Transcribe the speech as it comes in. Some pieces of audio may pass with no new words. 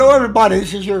Hello, everybody.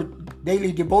 This is your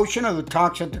daily devotion of the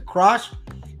Talks at the Cross,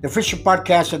 the official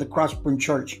podcast of the Crosspoint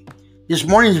Church. This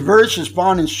morning's verse is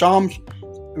found in Psalms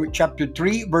chapter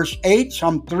 3, verse 8.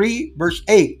 Psalm 3, verse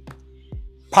 8.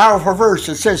 Powerful verse.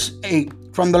 It says,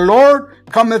 From the Lord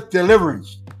cometh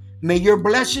deliverance. May your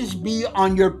blessings be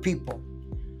on your people.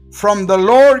 From the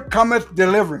Lord cometh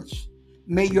deliverance.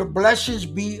 May your blessings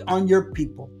be on your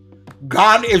people.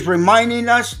 God is reminding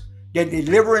us that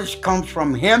deliverance comes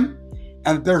from Him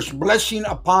and there's blessing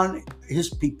upon His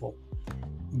people.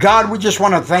 God, we just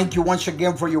want to thank you once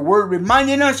again for your word,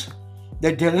 reminding us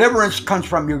that deliverance comes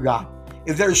from you, God.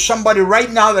 If there's somebody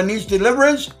right now that needs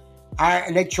deliverance, I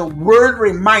let your word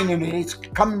remind them that it's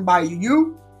coming by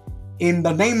you. In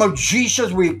the name of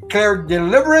Jesus, we declare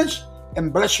deliverance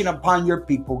and blessing upon your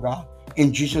people, God.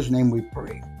 In Jesus' name we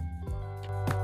pray.